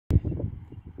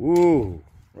Ooh,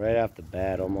 right off the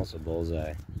bat, almost a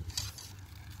bullseye.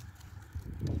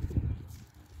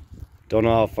 Don't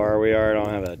know how far we are.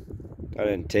 I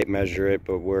didn't tape measure it,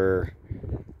 but we're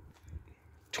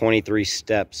 23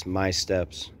 steps, my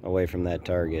steps, away from that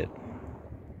target.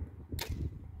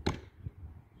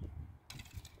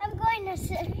 I'm going to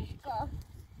circle.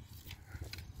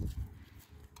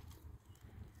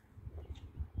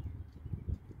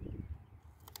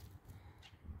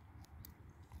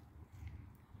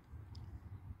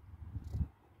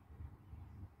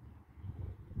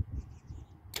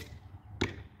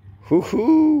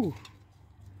 Hoo-hoo!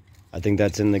 I think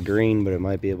that's in the green, but it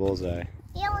might be a bullseye.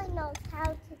 He only knows how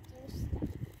to do stuff.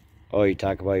 Oh, you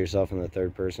talk about yourself in the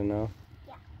third person now?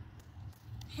 Yeah.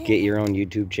 Get your own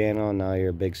YouTube channel and now you're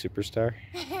a big superstar?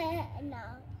 No.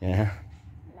 Yeah?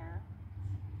 No.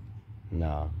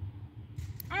 No.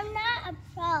 I'm not a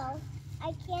pro.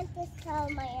 I can't just tell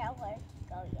my hour to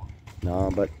go yet. No,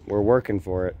 but we're working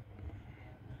for it.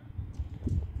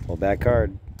 Pull back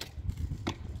card.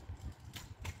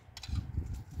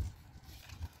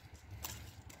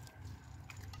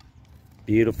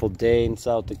 Beautiful day in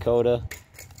South Dakota.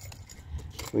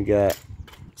 We got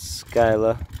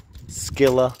Skilla.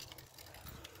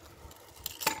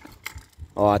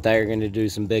 Oh, I thought you were gonna do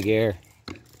some big air.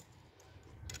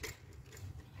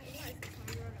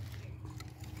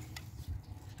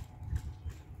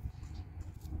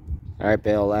 All right,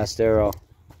 Bale, last arrow.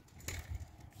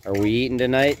 Are we eating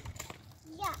tonight?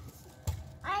 Yes.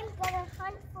 I'm gonna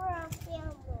hunt for our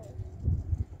family.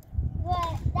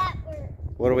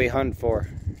 What are we hunting for?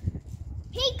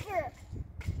 Paper.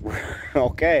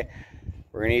 Okay,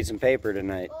 we're gonna eat some paper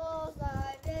tonight.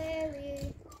 Bullseye,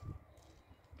 baby.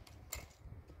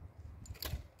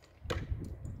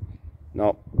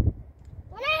 Nope.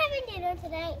 We're not having dinner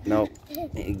tonight. Nope.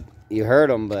 You heard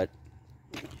them, but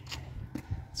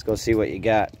let's go see what you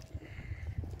got.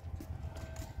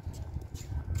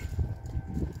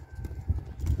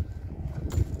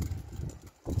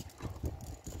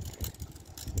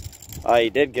 Oh,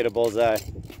 you did get a bullseye.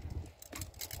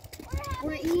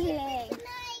 We're eating.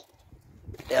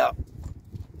 Yeah.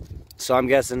 So I'm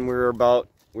guessing we were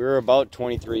about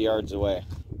 23 yards away.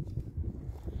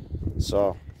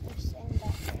 So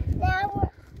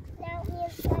Now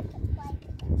we've got to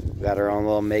fight. got our own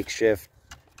little makeshift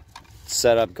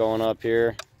setup going up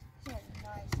here.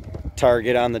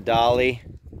 Target on the dolly.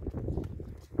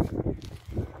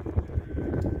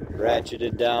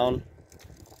 Ratcheted down.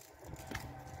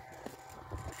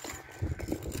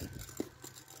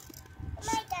 Am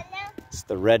I done now? It's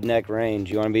the Redneck Range.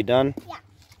 You want to be done? Yeah.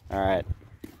 All right.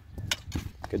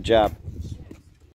 Good job.